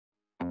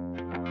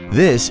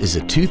This is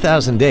a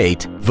 2008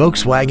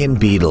 Volkswagen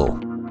Beetle.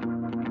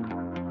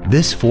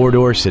 This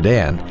four-door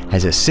sedan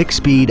has a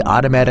 6-speed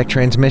automatic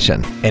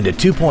transmission and a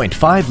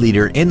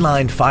 2.5-liter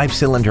inline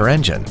 5-cylinder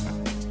engine.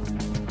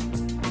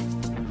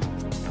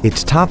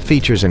 Its top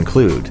features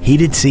include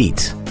heated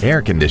seats,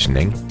 air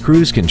conditioning,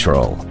 cruise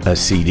control, a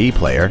CD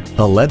player,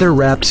 a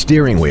leather-wrapped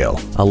steering wheel,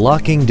 a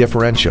locking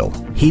differential,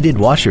 heated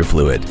washer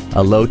fluid,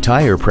 a low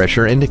tire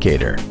pressure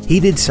indicator,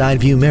 heated side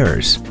view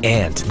mirrors,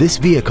 and this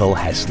vehicle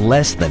has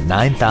less than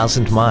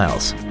 9,000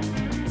 miles.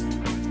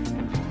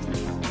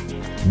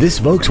 This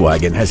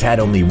Volkswagen has had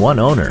only one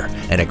owner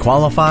and it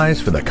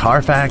qualifies for the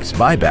Carfax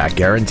buyback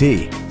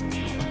guarantee.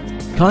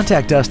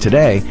 Contact us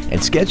today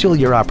and schedule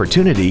your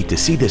opportunity to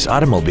see this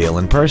automobile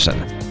in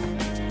person.